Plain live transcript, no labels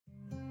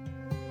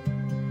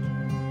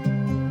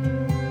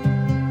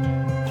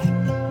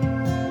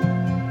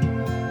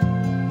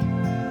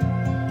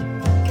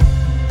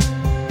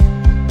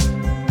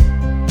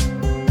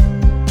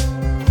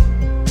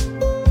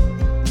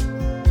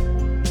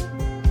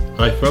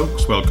Hi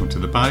folks, welcome to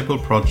the Bible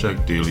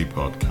Project Daily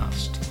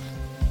Podcast.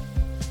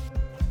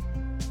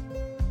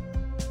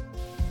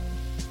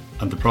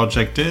 And the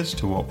project is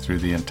to walk through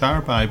the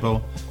entire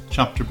Bible,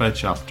 chapter by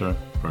chapter,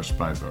 verse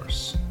by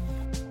verse.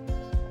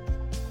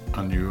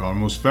 And you are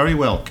most very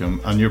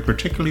welcome, and you're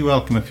particularly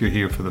welcome if you're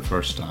here for the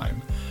first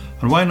time.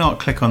 And why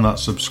not click on that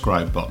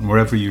subscribe button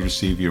wherever you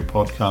receive your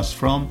podcast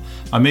from,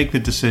 and make the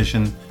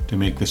decision to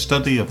make the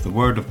study of the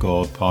Word of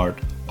God part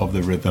of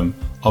the rhythm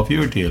of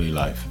your daily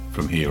life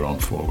from here on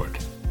forward.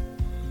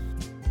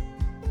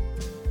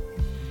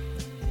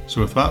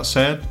 So with that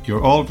said,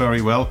 you're all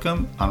very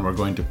welcome, and we're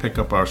going to pick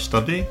up our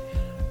study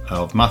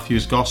of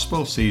Matthew's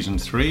Gospel, Season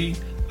 3,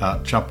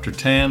 at chapter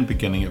 10,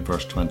 beginning at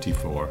verse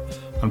 24.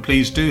 And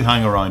please do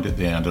hang around at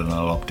the end and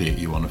I'll update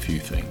you on a few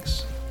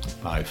things.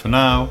 Bye for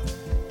now.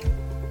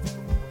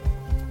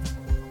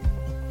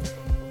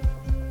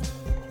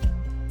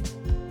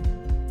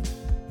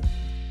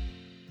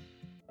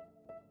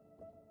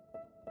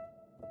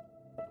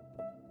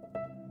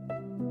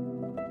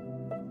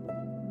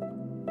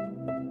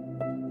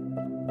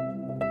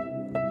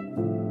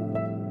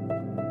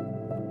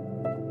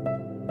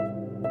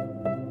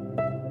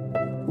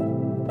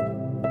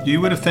 You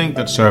would think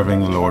that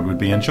serving the Lord would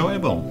be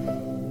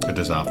enjoyable. It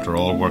is, after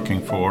all, working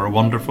for a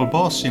wonderful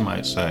boss, you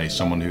might say,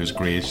 someone who is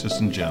gracious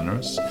and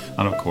generous,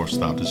 and of course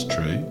that is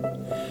true.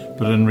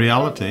 But in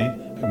reality,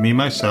 me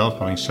myself,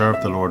 having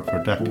served the Lord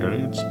for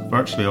decades,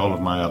 virtually all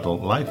of my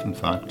adult life in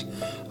fact,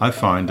 I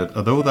found that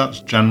although that's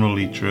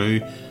generally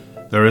true,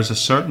 there is a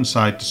certain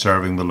side to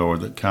serving the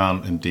Lord that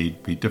can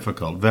indeed be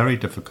difficult, very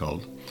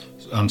difficult,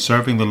 and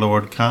serving the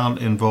Lord can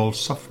involve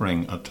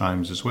suffering at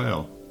times as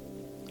well.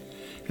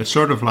 It's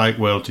sort of like,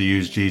 well, to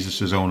use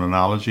Jesus' own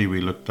analogy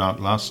we looked at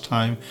last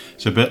time,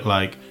 it's a bit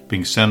like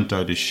being sent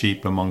out as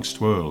sheep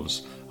amongst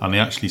wolves. And he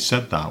actually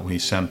said that when he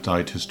sent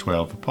out his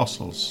 12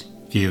 apostles.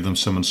 He gave them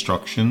some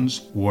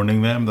instructions,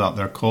 warning them that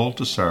their call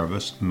to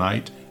service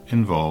might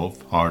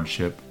involve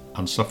hardship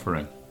and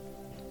suffering.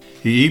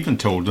 He even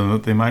told them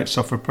that they might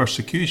suffer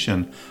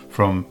persecution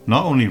from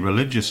not only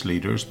religious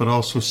leaders, but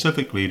also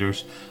civic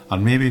leaders,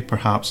 and maybe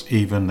perhaps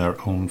even their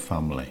own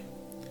family.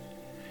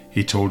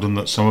 He told them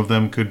that some of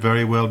them could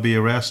very well be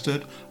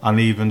arrested and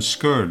even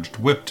scourged,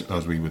 whipped,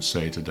 as we would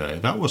say today.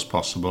 That was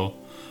possible.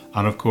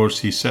 And of course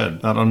he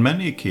said that on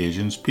many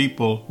occasions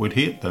people would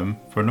hate them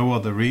for no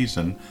other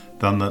reason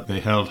than that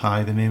they held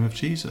high the name of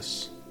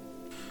Jesus.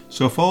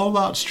 So if all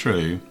that's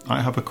true,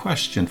 I have a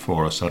question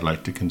for us I'd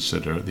like to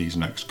consider these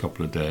next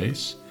couple of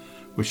days,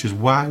 which is,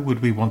 why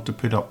would we want to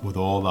put up with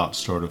all that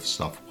sort of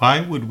stuff? Why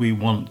would we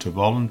want to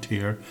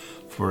volunteer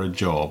for a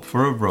job,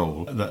 for a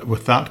role,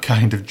 with that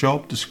kind of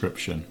job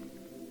description?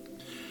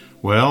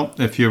 Well,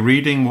 if you're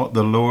reading what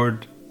the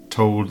Lord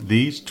told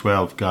these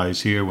 12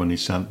 guys here when he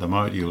sent them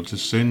out, you'll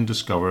just soon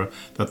discover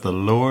that the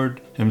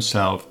Lord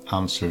himself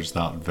answers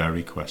that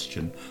very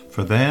question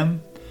for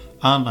them,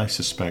 and I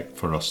suspect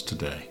for us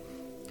today.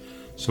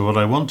 So what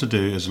I want to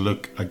do is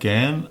look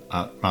again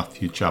at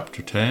Matthew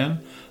chapter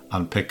 10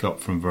 and pick up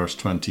from verse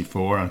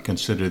 24 and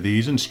consider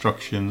these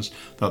instructions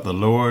that the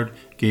Lord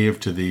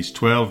gave to these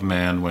 12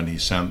 men when he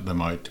sent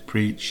them out to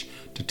preach,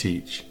 to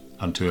teach,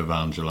 and to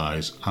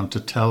evangelize, and to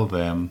tell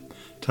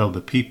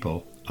the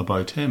people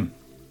about him.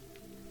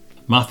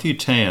 Matthew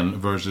 10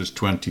 verses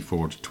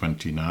 24 to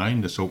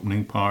 29, this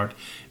opening part,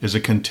 is a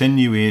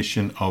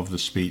continuation of the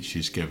speech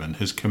he's given,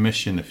 his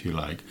commission if you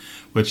like,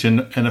 which in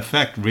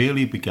effect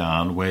really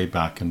began way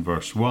back in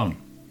verse 1.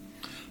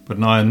 But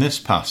now in this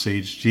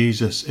passage,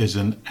 Jesus is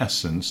in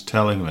essence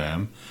telling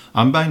them,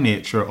 and by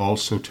nature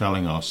also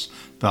telling us,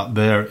 that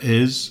there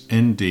is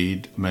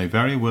indeed, may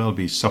very well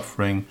be,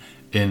 suffering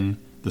in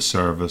the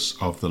service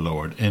of the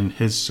Lord, in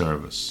his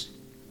service.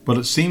 But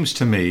it seems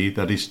to me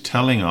that he's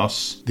telling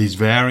us these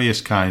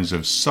various kinds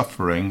of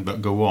suffering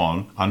that go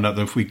on, and that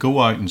if we go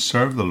out and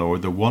serve the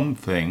Lord, the one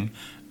thing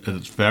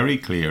that's very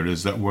clear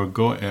is that we're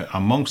going,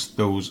 amongst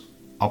those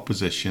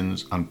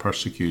oppositions and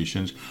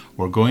persecutions,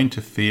 we're going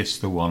to face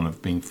the one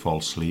of being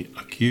falsely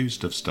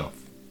accused of stuff.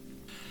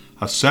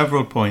 At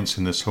several points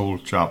in this whole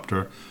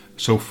chapter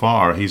so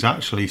far, he's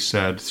actually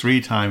said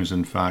 3 times,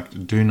 in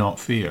fact, do not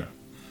fear,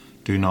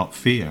 do not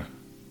fear,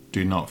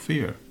 do not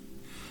fear.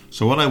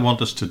 So what I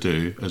want us to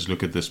do is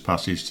look at this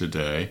passage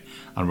today,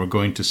 and we're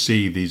going to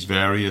see these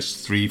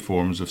various 3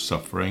 forms of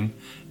suffering.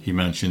 He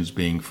mentions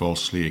being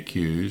falsely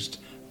accused,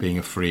 being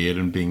afraid,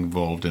 and being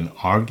involved in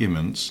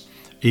arguments,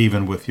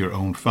 even with your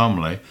own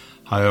family.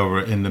 However,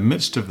 in the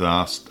midst of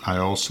that, I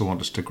also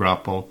want us to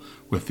grapple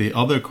with the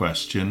other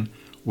question,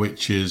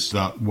 which is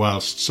that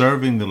whilst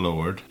serving the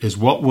Lord is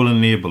what will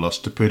enable us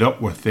to put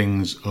up with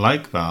things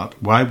like that.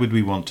 Why would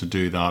we want to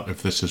do that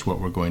if this is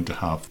what we're going to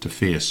have to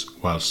face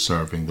whilst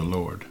serving the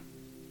Lord?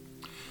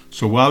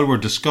 So while we're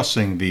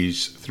discussing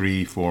these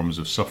 3 forms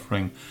of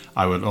suffering,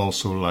 I would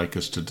also like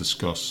us to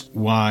discuss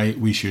why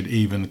we should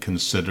even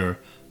consider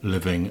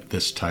living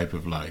this type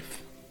of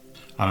life.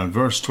 And in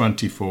verse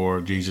 24,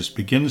 Jesus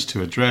begins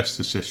to address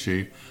this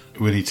issue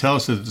when he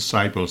tells the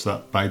disciples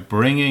that by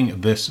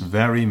bringing this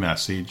very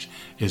message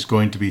is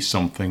going to be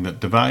something that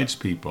divides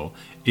people.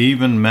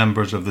 Even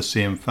members of the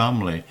same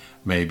family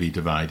may be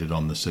divided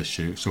on this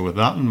issue. So with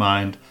that in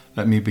mind,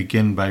 let me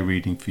begin by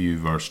reading for you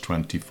verse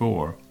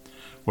 24,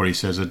 where he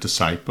says, "A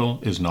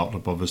disciple is not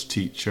above his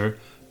teacher,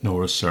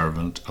 nor a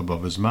servant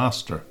above his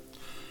master."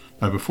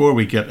 Now, before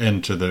we get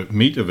into the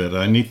meat of it,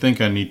 I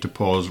need to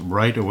pause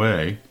right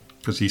away,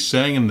 because he's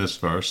saying in this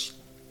verse,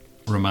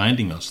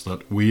 reminding us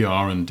that we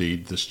are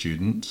indeed the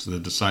students. The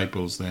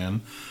disciples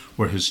then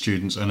were his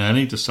students, and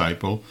any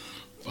disciple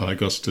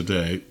like us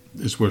today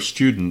we're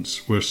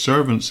students, we're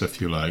servants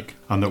if you like,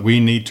 and that we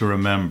need to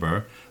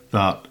remember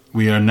that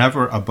we are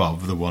never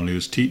above the one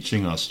who's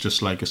teaching us,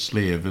 just like a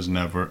slave is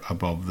never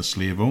above the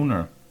slave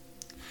owner.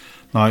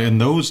 Now, in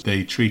those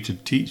they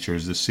treated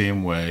teachers the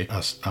same way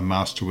as a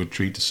master would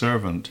treat a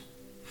servant.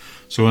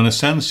 So in a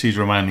sense, he's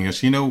reminding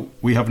us,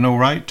 we have no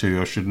right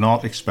to or should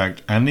not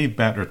expect any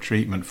better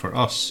treatment for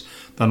us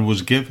than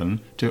was given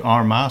to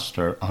our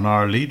master and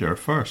our leader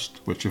first,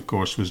 which of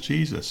course was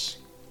Jesus.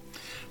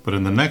 But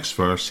in the next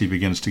verse, he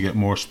begins to get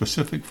more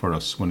specific for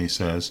us when he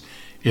says,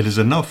 "It is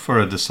enough for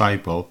a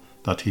disciple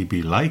that he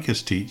be like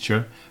his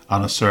teacher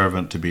and a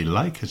servant to be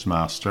like his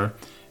master.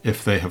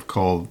 If they have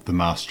called the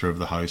master of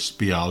the house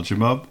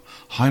Beelzebub,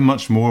 how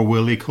much more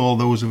will he call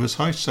those of his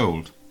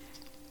household?"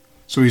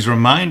 So he's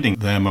reminding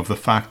them of the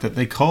fact that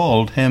they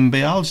called him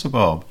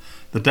Beelzebub,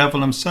 the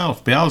devil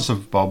himself.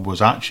 Beelzebub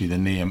was actually the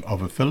name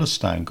of a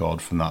Philistine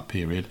god from that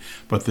period,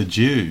 but the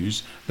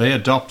Jews, they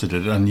adopted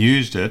it and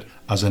used it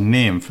as a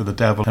name for the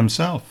devil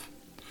himself.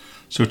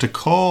 So to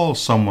call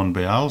someone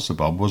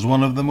Beelzebub was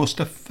one of the most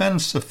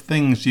offensive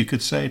things you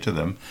could say to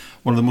them,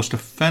 one of the most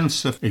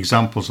offensive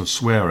examples of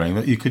swearing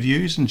that you could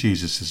use in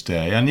Jesus'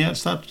 day, and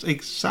yet that's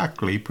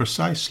exactly,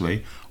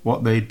 precisely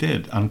what they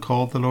did and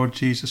called the Lord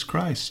Jesus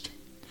Christ.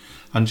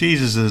 And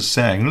Jesus is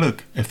saying,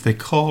 look, if they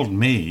called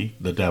me,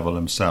 the devil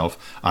himself,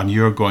 and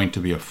you're going to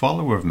be a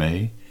follower of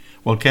me,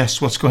 well, guess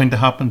what's going to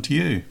happen to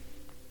you?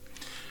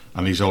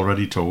 And he's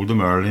already told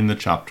them early in the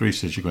chapter, he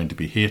says you're going to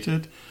be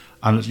hated,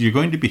 and you're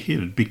going to be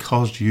hated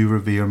because you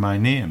revere my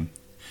name.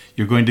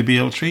 You're going to be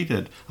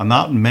ill-treated, and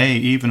that may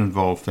even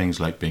involve things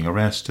like being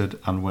arrested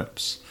and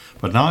whips.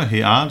 But now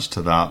he adds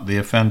to that the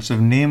offensive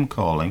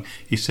name-calling.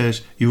 He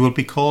says you will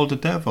be called a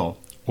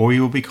devil, or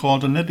you will be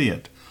called an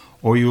idiot,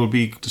 or you will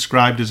be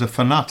described as a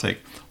fanatic,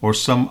 or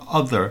some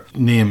other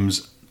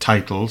names,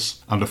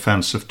 titles, and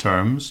offensive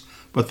terms.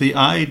 But the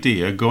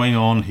idea going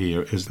on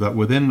here is that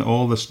within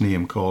all this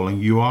name-calling,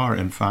 you are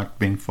in fact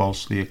being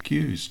falsely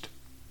accused.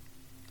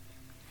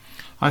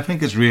 I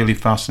think it's really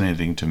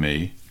fascinating to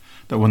me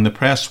that when the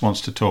press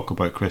wants to talk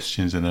about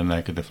Christians in a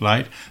negative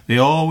light, they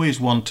always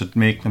want to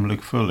make them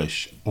look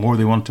foolish, or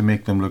they want to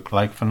make them look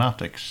like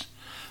fanatics.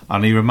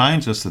 And he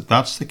reminds us that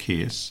that's the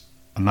case,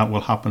 and that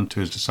will happen to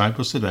his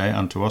disciples today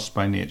and to us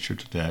by nature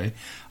today.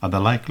 And the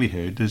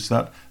likelihood is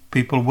that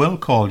people will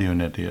call you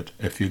an idiot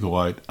if you go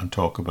out and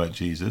talk about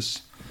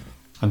Jesus.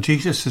 And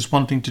Jesus is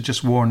wanting to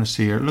just warn us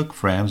here, look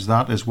friends,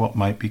 that is what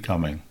might be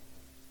coming.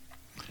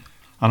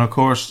 And of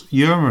course,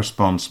 your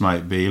response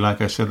might be, like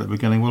I said at the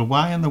beginning, well,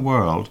 why in the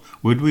world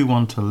would we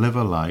want to live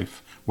a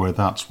life where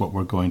that's what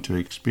we're going to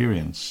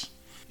experience?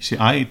 You see,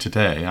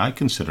 I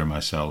consider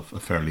myself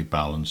a fairly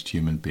balanced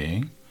human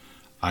being.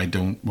 I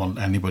don't want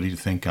anybody to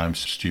think I'm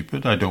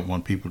stupid. I don't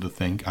want people to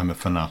think I'm a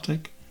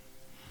fanatic.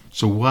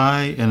 So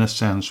why, in a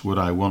sense, would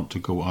I want to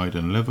go out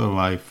and live a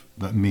life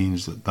that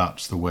means that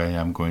that's the way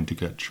I'm going to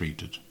get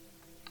treated?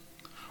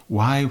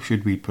 Why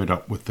should we put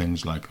up with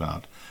things like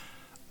that?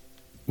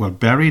 Well,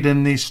 buried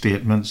in these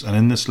statements and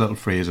in this little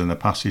phrase in the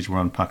passage we're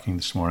unpacking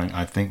this morning,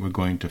 I think we're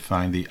going to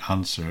find the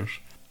answers,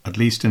 at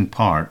least in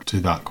part, to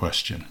that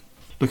question.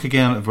 Look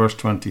again at verse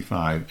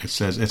 25. It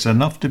says, it's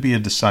enough to be a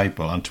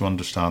disciple and to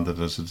understand that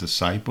as a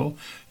disciple,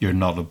 you're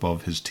not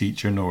above his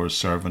teacher nor a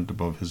servant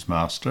above his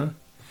master.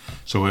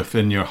 So if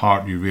in your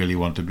heart you really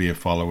want to be a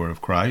follower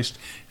of Christ,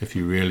 if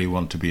you really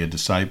want to be a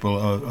disciple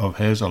of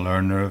his, a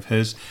learner of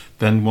his,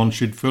 then one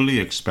should fully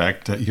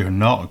expect that you're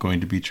not going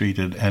to be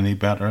treated any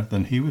better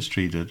than he was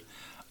treated.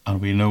 And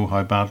we know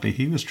how badly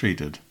he was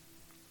treated.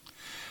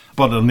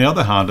 But on the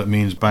other hand, it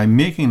means by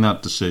making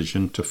that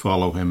decision to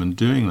follow him and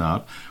doing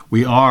that,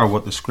 we are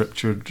what the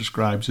scripture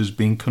describes as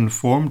being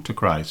conformed to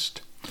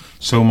Christ.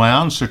 So my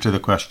answer to the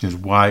question is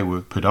why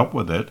we put up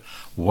with it.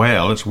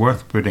 Well, it's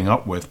worth putting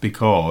up with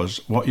because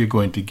what you're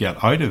going to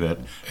get out of it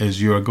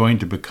is you're going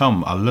to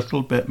become a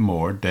little bit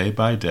more, day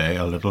by day,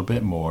 a little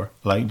bit more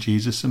like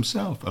Jesus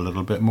himself, a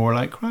little bit more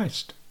like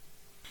Christ.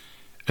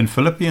 In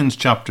Philippians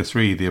chapter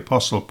 3, the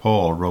Apostle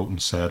Paul wrote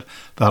and said,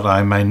 that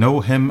I may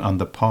know him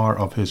and the power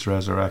of his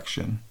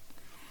resurrection.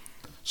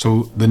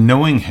 So the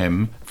knowing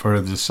him for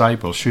a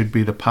disciple should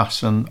be the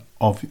passion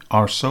of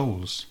our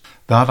souls.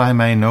 That I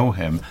may know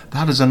him.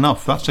 That is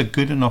enough. That's a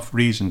good enough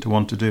reason to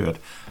want to do it.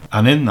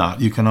 And in that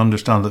you can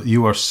understand that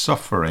you are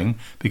suffering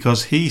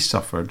because he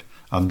suffered.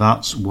 And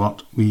that's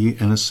what we,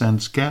 in a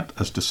sense, get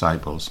as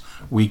disciples.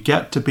 We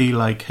get to be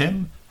like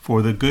him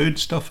for the good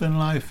stuff in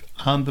life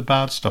and the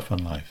bad stuff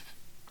in life.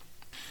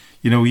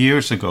 You know,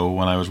 years ago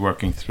when I was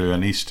working through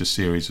an Easter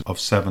series of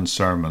 7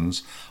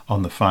 sermons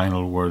on the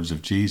final words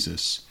of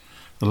Jesus,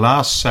 the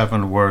last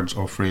 7 words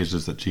or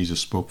phrases that Jesus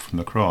spoke from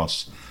the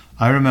cross,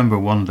 I remember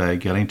one day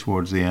getting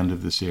towards the end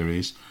of the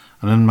series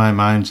and in my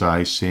mind's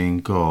eye seeing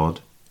God,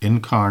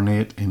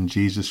 incarnate in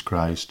Jesus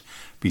Christ,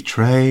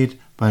 betrayed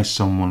by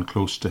someone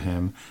close to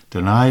him,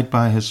 denied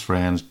by his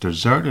friends,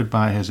 deserted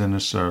by his inner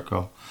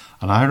circle.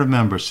 And I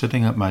remember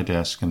sitting at my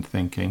desk and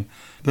thinking,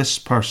 this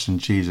person,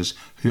 Jesus,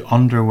 who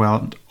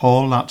underwent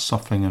all that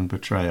suffering and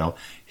betrayal,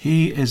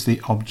 he is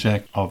the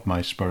object of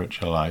my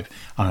spiritual life,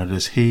 and it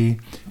is he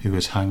who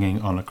is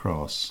hanging on a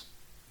cross.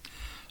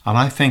 And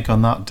I think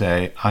on that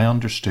day I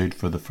understood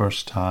for the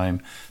first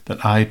time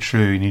that I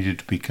truly needed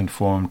to be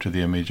conformed to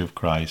the image of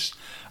Christ,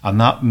 and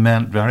that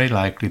meant very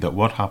likely that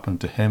what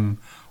happened to him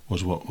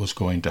was what was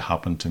going to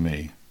happen to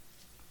me.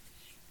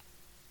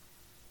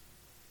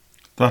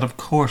 That of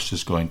course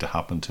is going to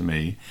happen to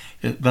me.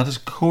 That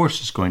of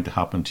course is going to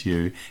happen to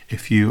you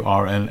if you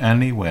are in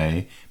any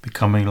way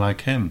becoming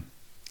like him.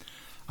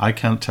 I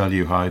can't tell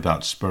you how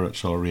that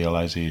spiritual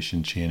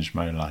realization changed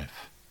my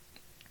life.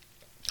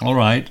 All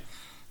right,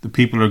 the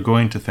people are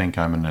going to think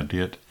I'm an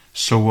idiot.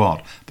 So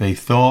what? They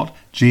thought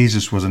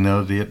Jesus was an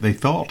idiot. They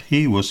thought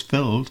he was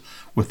filled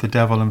with the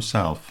devil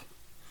himself.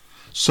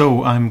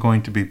 So I'm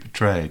going to be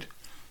betrayed.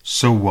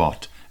 So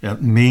what?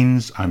 It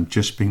means I'm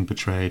just being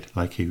betrayed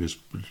like he was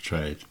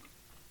betrayed.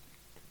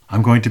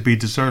 I'm going to be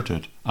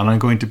deserted and I'm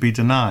going to be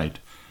denied.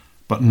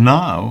 But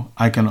now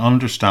I can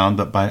understand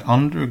that by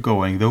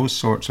undergoing those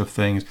sorts of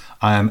things,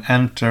 I am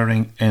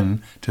entering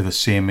into the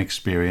same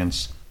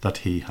experience that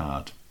he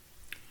had.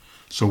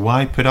 So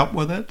why put up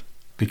with it?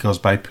 Because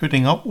by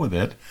putting up with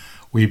it,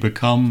 we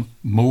become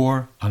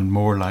more and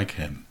more like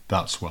him.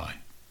 That's why.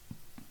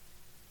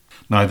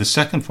 Now, the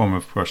second form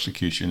of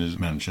persecution is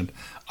mentioned,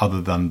 other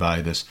than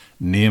by this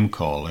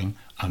name-calling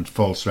and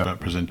false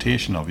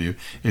representation of you,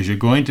 is you're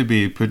going to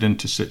be put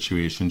into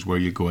situations where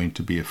you're going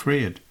to be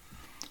afraid.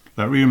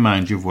 Let me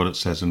remind you of what it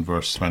says in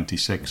verse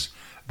 26.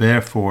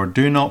 Therefore,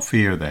 do not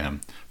fear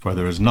them, for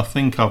there is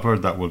nothing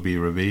covered that will be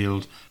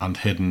revealed, and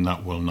hidden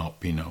that will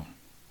not be known.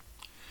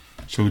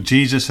 So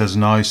Jesus has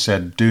now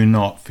said, do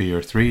not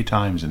fear 3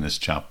 times in this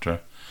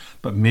chapter.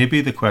 But maybe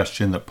the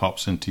question that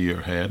pops into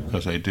your head,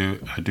 because I do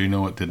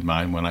know it did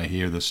mine when I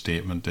hear this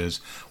statement,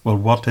 is, well,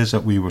 what is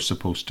it we were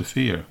supposed to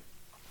fear?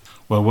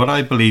 Well, what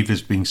I believe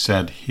is being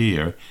said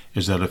here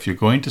is that if you're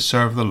going to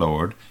serve the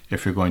Lord,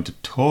 if you're going to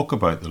talk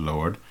about the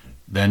Lord,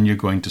 then you're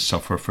going to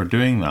suffer for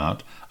doing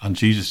that. And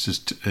Jesus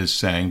is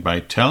saying,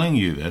 by telling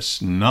you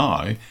this,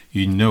 now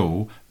you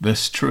know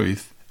this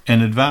truth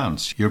in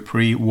advance. You're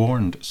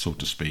pre-warned, so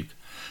to speak.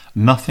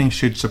 Nothing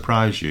should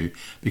surprise you,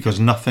 because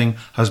nothing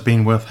has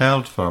been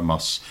withheld from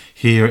us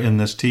here in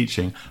this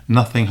teaching.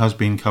 Nothing has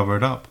been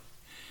covered up.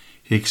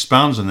 He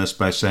expands on this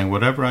by saying,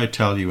 whatever I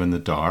tell you in the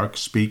dark,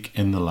 speak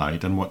in the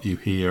light, and what you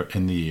hear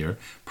in the ear,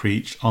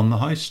 preach on the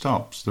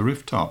housetops, the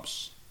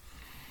rooftops.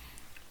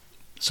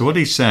 So what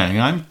he's saying,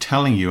 I'm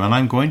telling you, and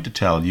I'm going to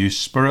tell you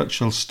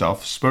spiritual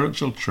stuff,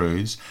 spiritual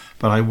truths,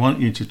 but I want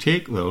you to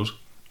take those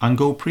and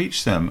go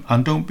preach them,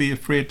 and don't be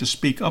afraid to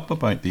speak up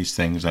about these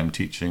things I'm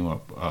teaching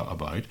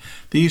about.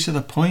 These are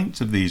the points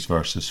of these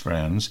verses,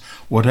 friends.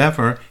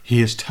 Whatever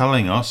he is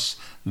telling us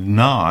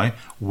now,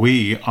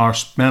 we are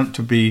meant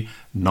to be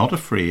not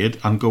afraid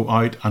and go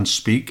out and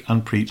speak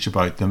and preach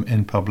about them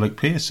in public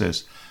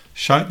places.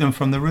 Shout them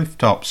from the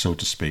rooftops, so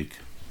to speak.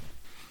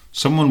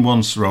 Someone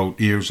once wrote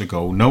years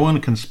ago, no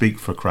one can speak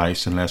for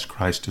Christ unless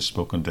Christ has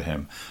spoken to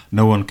him.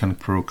 No one can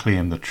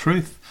proclaim the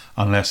truth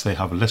unless they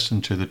have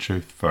listened to the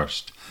truth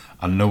first.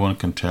 And no one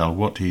can tell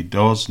what he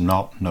does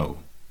not know.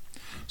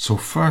 So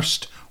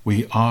first,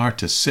 we are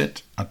to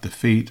sit at the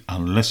feet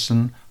and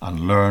listen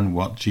and learn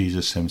what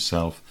Jesus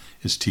himself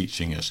is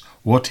teaching us,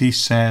 what he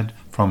said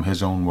from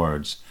his own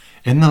words,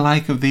 in the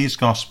like of these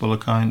gospel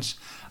accounts,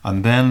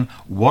 and then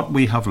what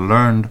we have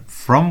learned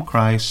from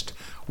Christ,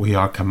 we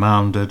are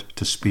commanded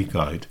to speak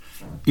out,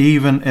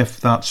 even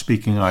if that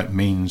speaking out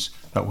means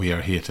that we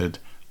are hated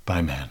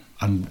by men.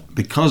 And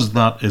because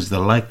that is the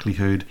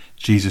likelihood,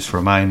 Jesus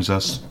reminds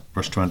us,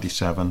 verse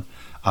 27,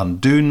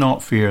 and do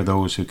not fear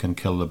those who can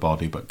kill the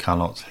body but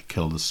cannot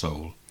kill the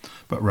soul,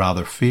 but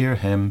rather fear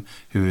him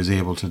who is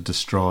able to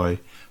destroy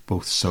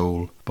both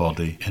soul,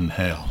 body in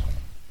hell.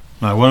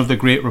 Now, one of the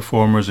great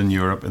reformers in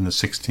Europe in the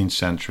 16th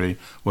century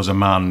was a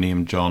man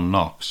named John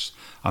Knox.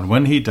 And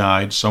when he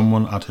died,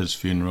 someone at his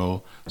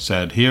funeral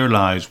said, here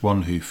lies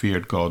one who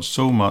feared God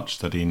so much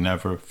that he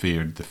never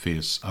feared the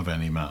face of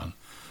any man.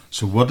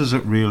 So what does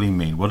it really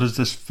mean? What does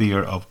this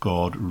fear of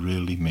God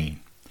really mean?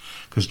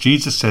 Because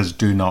Jesus says,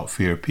 do not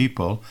fear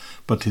people,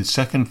 but the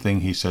second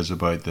thing he says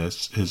about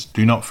this is,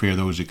 do not fear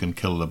those who can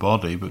kill the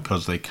body,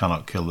 because they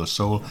cannot kill the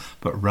soul,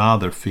 but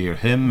rather fear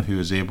him who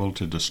is able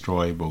to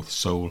destroy both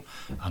soul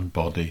and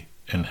body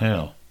in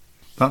hell.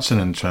 That's an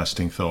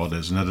interesting thought,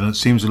 isn't it? And it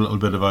seems a little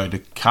bit about a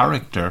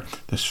character,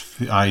 this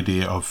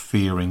idea of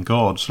fearing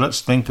God. So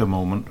let's think a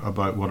moment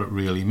about what it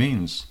really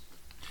means.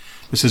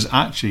 This is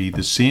actually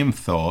the same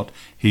thought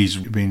he's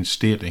been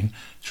stating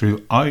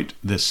throughout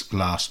this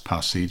last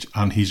passage,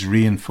 and he's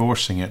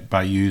reinforcing it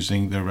by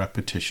using the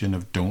repetition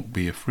of don't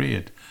be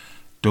afraid.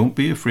 Don't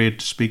be afraid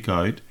to speak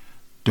out.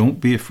 Don't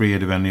be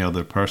afraid of any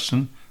other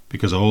person,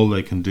 because all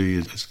they can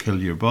do is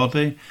kill your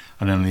body.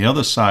 And then the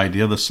other side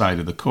of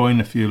the coin,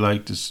 if you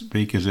like to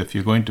speak, is if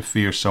you're going to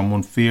fear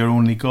someone, fear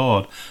only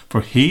God,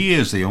 for he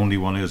is the only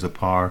one who has the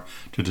power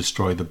to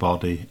destroy the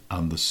body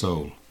and the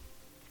soul.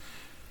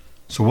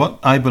 So what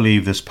I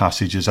believe this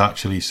passage is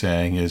actually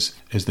saying is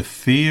the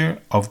fear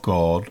of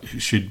God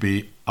should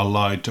be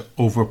allowed to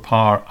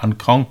overpower and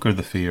conquer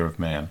the fear of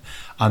men.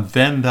 And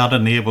then that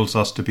enables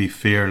us to be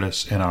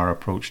fearless in our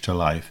approach to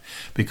life,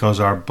 because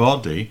our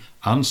body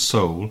and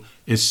soul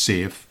is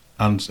safe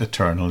and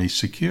eternally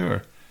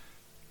secure.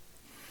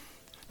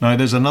 Now,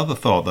 there's another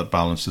thought that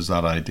balances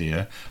that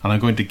idea, and I'm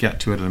going to get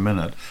to it in a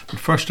minute. But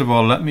first of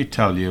all, let me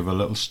tell you of a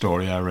little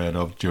story I read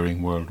of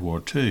during World War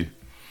II.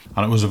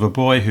 And it was of a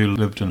boy who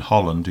lived in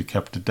Holland who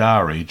kept a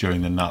diary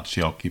during the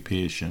Nazi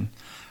occupation.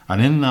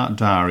 And in that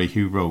diary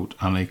he wrote,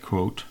 and I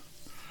quote,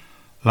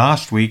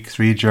 "Last week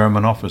 3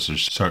 German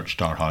officers searched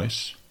our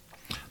house.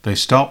 They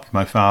stopped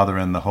my father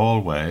in the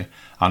hallway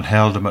and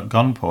held him at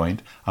gunpoint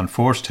and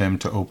forced him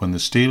to open the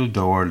steel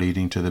door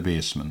leading to the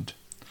basement.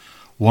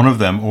 One of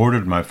them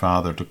ordered my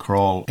father to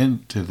crawl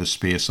into the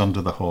space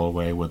under the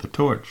hallway with a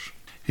torch.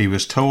 He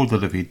was told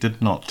that if he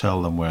did not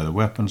tell them where the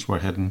weapons were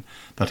hidden,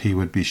 that he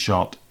would be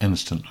shot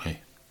instantly.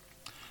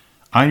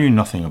 I knew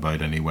nothing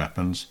about any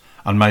weapons,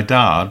 and my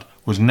dad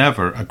was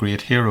never a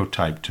great hero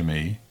type to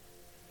me,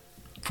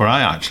 for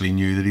I actually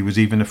knew that he was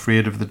even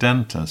afraid of the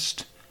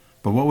dentist.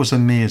 But what was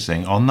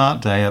amazing, on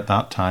that day at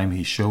that time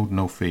he showed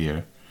no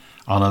fear,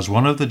 and as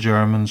one of the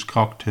Germans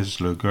cocked his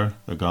Luger,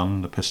 the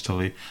gun, the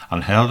pistolet,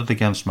 and held it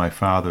against my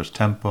father's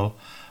temple,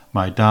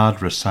 my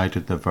dad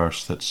recited the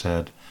verse that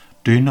said,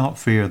 'Do not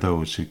fear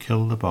those who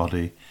kill the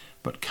body,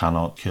 but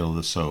cannot kill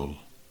the soul.'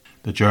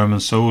 The German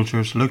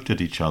soldiers looked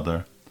at each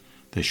other,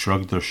 they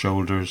shrugged their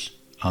shoulders,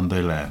 and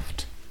they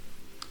left."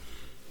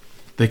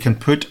 They can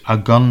put a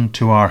gun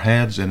to our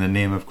heads in the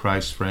name of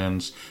Christ,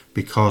 friends,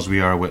 because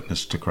we are a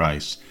witness to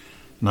Christ.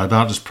 Now,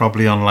 that is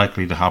probably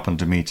unlikely to happen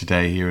to me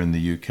today here in the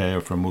UK, or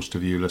for most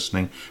of you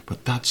listening,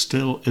 but that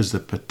still is the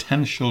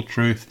potential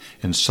truth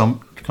in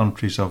some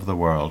countries of the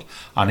world.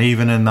 And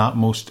even in that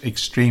most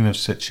extreme of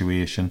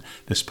situation,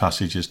 this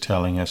passage is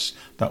telling us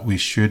that we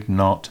should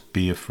not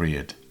be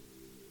afraid.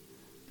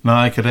 Now,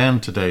 I could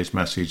end today's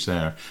message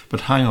there,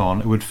 but hang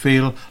on, it would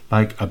feel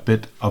like a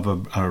bit of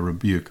a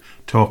rebuke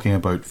talking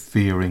about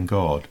fearing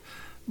God,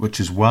 which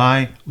is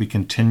why we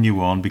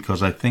continue on,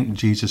 because I think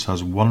Jesus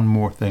has one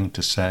more thing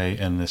to say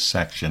in this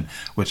section,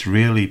 which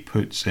really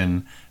puts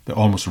in the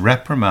almost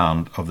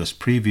reprimand of this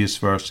previous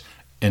verse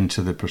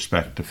into the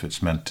perspective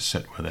it's meant to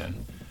sit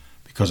within.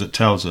 Because it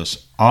tells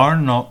us, "Are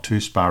not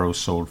 2 sparrows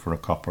sold for a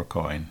copper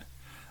coin?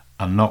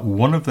 And not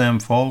one of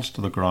them falls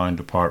to the ground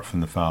apart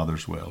from the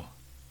Father's will.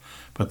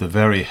 But the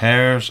very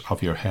hairs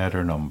of your head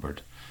are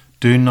numbered.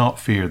 Do not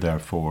fear,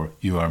 therefore,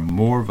 you are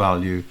more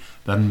value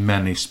than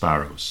many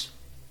sparrows."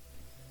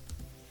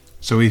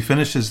 So he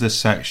finishes this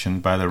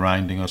section by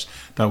reminding us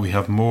that we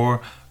have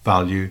more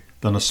value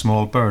than a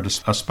small bird,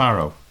 a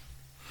sparrow.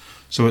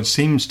 So it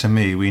seems to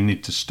me we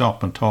need to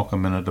stop and talk a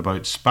minute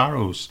about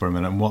sparrows for a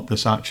minute and what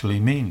this actually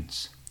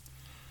means.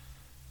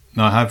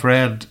 Now, I've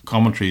read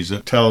commentaries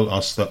that tell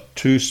us that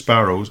 2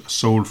 sparrows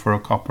sold for a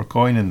copper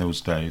coin in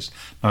those days.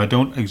 Now, I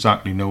don't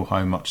exactly know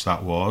how much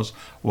that was.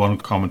 One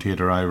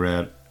commentator I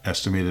read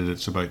estimated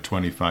it's about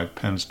 25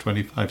 pence,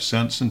 25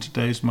 cents in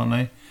today's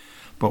money.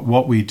 But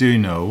what we do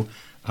know,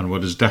 and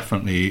what is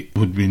definitely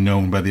would be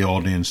known by the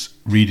audience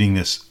reading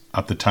this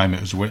at the time it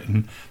was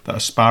written, that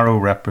a sparrow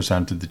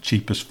represented the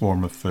cheapest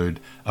form of food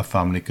a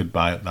family could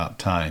buy at that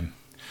time.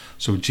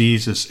 So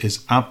Jesus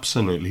is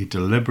absolutely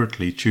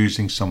deliberately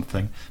choosing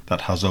something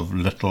that has of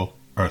little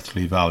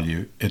earthly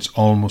value. It's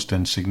almost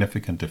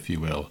insignificant, if you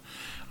will.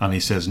 And he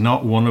says,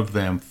 not one of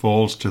them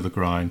falls to the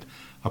ground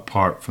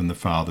apart from the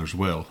Father's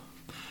will.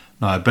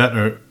 Now, a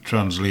better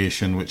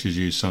translation, which is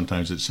used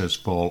sometimes, it says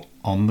fall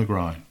on the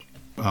ground.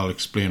 I'll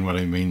explain what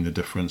I mean, the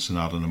difference in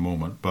that in a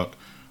moment. But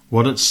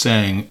what it's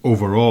saying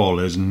overall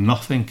is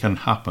nothing can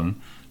happen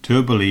to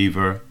a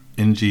believer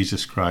in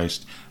Jesus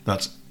Christ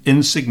that's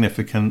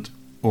insignificant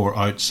or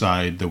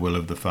outside the will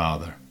of the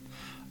Father.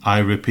 I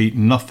repeat,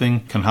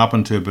 nothing can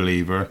happen to a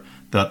believer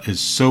that is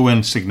so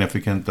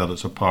insignificant that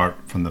it's apart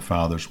from the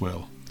Father's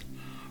will.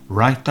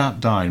 Write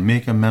that down,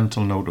 make a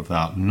mental note of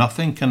that.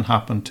 Nothing can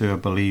happen to a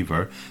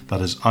believer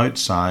that is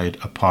outside,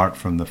 apart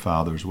from the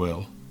Father's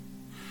will.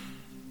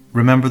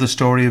 Remember the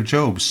story of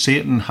Job.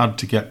 Satan had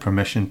to get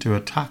permission to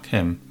attack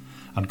him.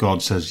 And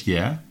God says,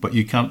 yeah, but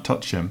you can't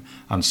touch him.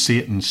 And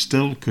Satan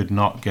still could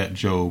not get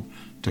Job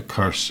to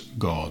curse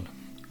God.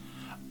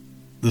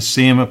 The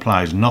same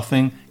applies.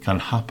 Nothing can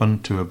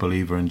happen to a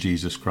believer in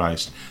Jesus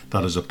Christ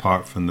that is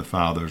apart from the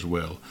Father's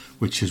will,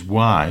 which is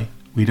why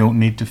we don't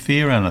need to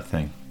fear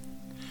anything.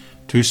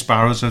 2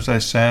 sparrows, as I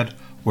said,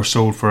 were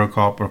sold for a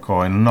copper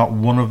coin, and not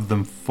one of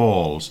them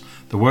falls.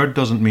 The word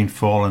doesn't mean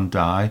fall and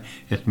die.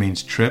 It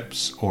means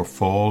trips or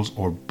falls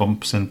or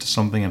bumps into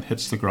something and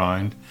hits the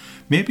ground.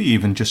 Maybe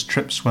even just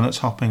trips when it's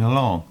hopping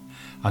along.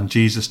 And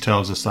Jesus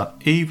tells us that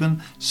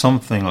even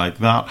something like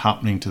that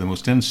happening to the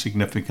most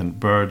insignificant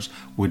birds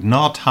would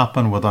not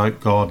happen without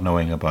God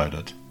knowing about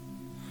it.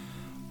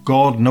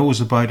 God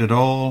knows about it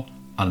all,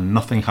 and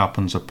nothing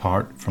happens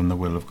apart from the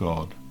will of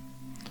God.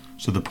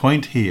 So the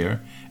point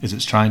here is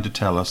it's trying to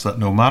tell us that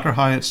no matter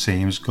how it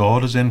seems,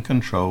 God is in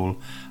control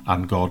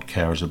and God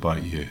cares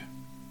about you.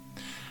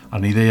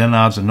 And he then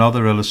adds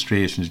another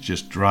illustration to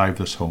just drive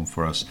this home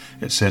for us.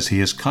 It says he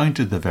has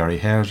counted the very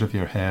hairs of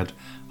your head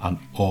and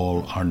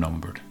all are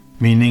numbered.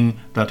 Meaning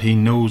that he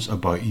knows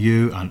about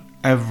you and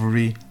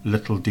every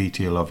little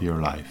detail of your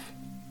life.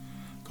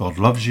 God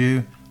loves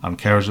you and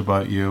cares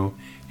about you.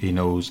 He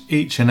knows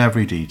each and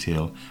every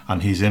detail,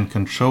 and he's in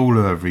control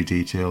of every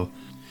detail.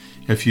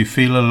 If you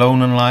feel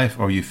alone in life,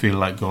 or you feel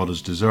like God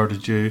has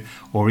deserted you,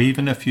 or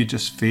even if you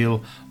just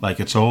feel like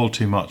it's all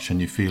too much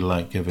and you feel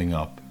like giving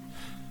up,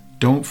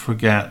 don't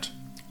forget,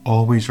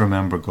 always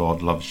remember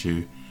God loves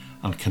you,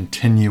 and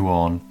continue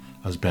on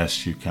as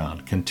best you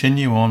can.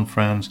 Continue on,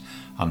 friends,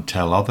 and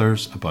tell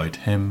others about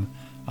him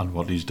and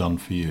what he's done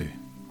for you.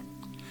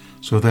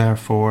 So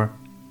therefore,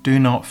 do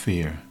not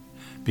fear,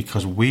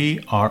 because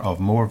we are of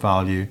more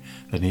value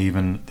than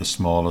even the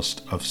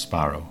smallest of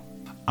sparrow.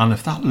 And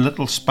if that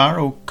little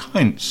sparrow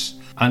counts,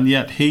 and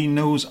yet he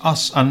knows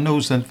us and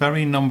knows the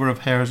very number of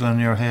hairs on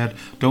your head,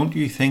 don't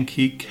you think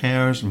he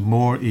cares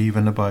more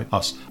even about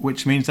us?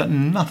 Which means that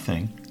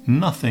nothing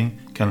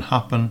can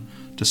happen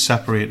to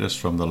separate us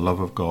from the love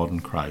of God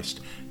in Christ.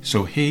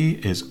 So he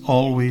is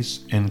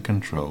always in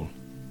control.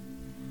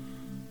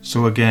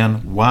 So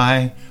again,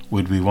 why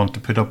would we want to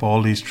put up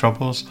all these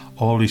troubles?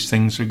 All these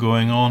things are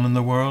going on in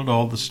the world,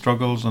 all the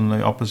struggles and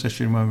the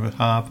opposition we would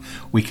have.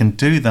 We can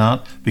do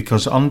that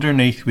because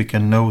underneath we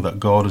can know that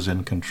God is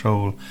in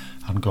control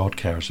and God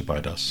cares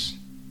about us.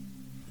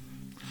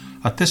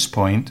 At this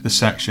point, the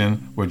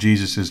section where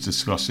Jesus is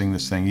discussing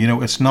this thing,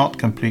 it's not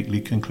completely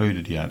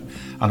concluded yet,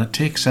 and it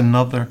takes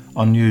another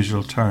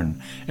unusual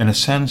turn. In a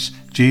sense,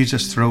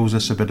 Jesus throws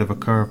us a bit of a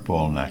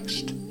curveball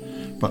next,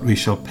 but we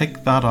shall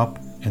pick that up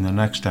in the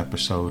next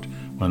episode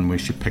when we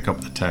should pick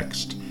up the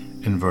text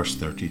in verse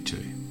 32.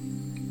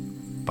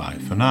 Bye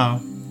for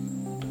now.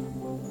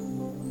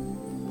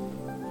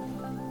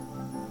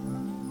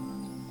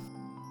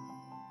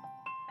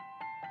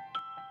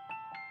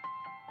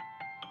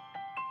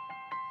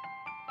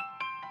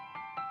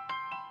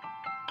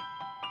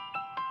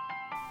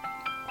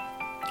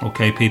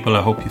 Okay, people,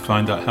 I hope you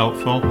find that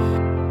helpful.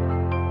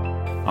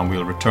 And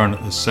we'll return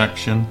at this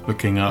section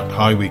looking at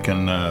how we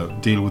can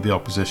deal with the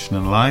opposition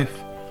in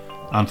life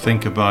and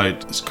think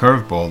about this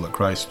curveball that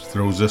Christ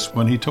throws us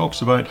when he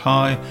talks about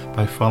how,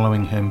 by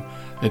following him,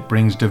 it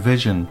brings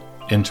division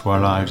into our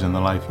lives and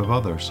the life of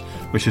others,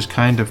 which is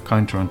kind of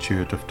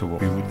counterintuitive to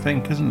what we would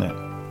think, isn't it?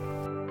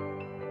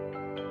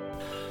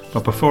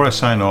 But before I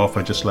sign off,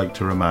 I'd just like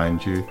to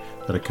remind you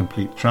that a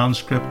complete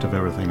transcript of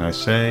everything I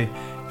say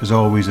is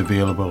always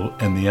available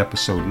in the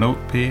episode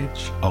note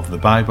page of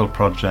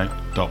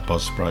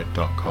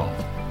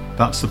thebibleproject.buzzsprout.com.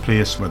 That's the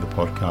place where the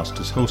podcast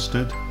is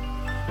hosted.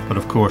 But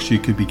of course, you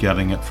could be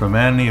getting it from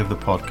any of the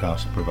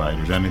podcast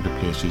providers, any of the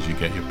places you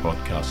get your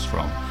podcasts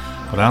from.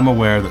 But I'm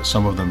aware that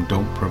some of them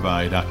don't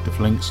provide active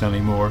links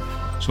anymore.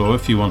 So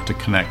if you want to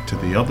connect to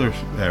the other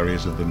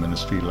areas of the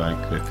ministry,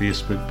 like the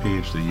Facebook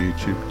page, the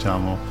YouTube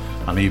channel,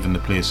 and even the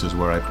places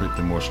where I put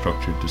the more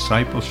structured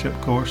discipleship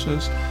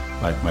courses,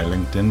 like my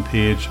LinkedIn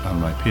page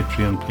and my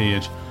Patreon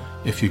page,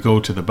 if you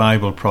go to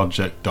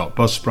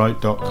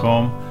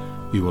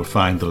thebibleproject.buzzsprout.com, you will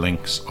find the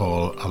links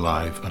all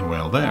alive and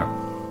well there.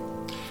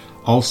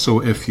 Also,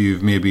 if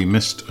you've maybe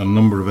missed a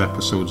number of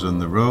episodes in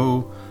the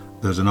row,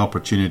 there's an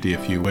opportunity,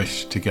 if you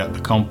wish, to get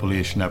the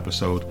compilation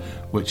episode,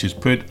 which is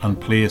put and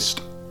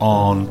placed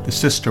on the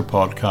sister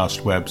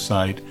podcast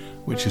website,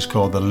 which is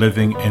called the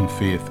Living in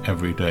Faith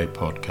Everyday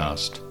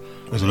Podcast.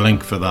 There's a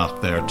link for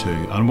that there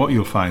too, and what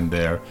you'll find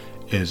there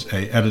is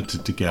a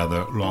edited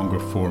together, longer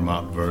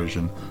format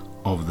version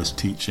of this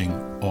teaching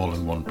all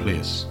in one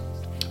place.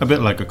 A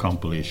bit like a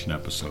compilation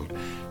episode,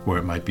 where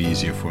it might be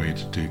easier for you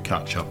to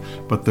catch up.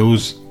 But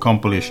those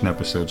compilation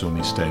episodes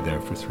only stay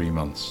there for 3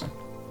 months.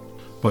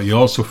 But you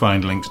also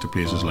find links to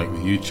places like the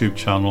YouTube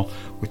channel,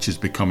 which is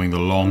becoming the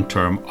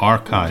long-term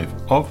archive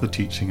of the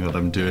teaching that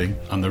I'm doing.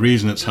 And the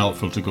reason it's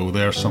helpful to go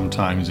there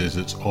sometimes is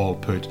it's all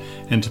put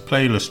into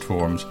playlist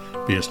forms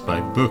based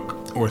by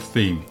book or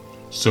theme.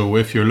 So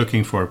if you're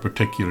looking for a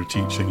particular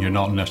teaching, you're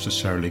not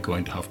necessarily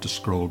going to have to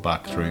scroll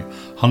back through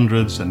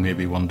hundreds and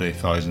maybe one day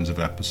thousands of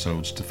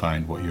episodes to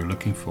find what you're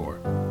looking for.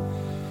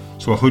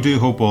 So I do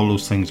hope all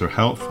those things are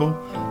helpful,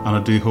 and I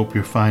do hope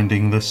you're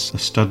finding this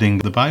studying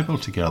the Bible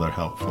together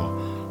helpful.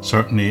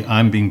 Certainly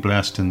I'm being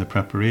blessed in the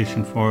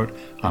preparation for it,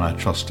 and I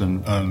trust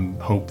and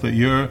hope that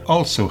you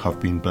also have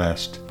been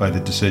blessed by the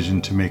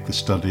decision to make the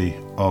study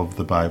of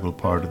the Bible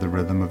part of the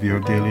rhythm of your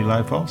daily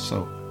life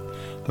also.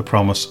 the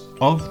promise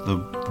of the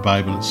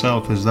Bible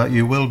itself is that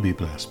you will be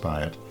blessed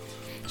by it.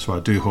 So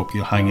I do hope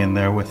you'll hang in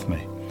there with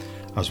me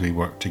as we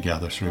work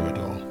together through it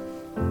all.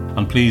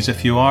 And please,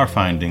 if you are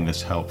finding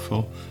this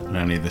helpful and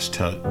any of this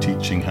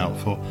teaching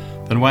helpful,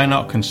 then why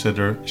not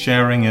consider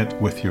sharing it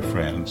with your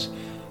friends,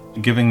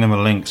 giving them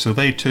a link so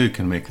they too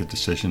can make the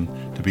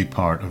decision to be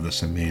part of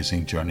this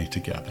amazing journey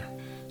together.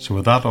 So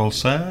with that all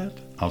said,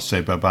 I'll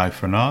say bye-bye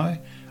for now,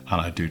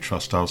 and I do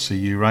trust I'll see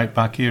you right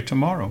back here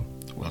tomorrow.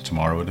 Well,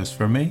 tomorrow it is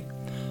for me,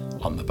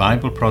 on the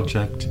Bible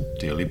Project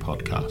Daily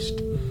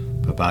Podcast.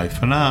 Bye-bye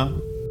for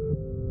now.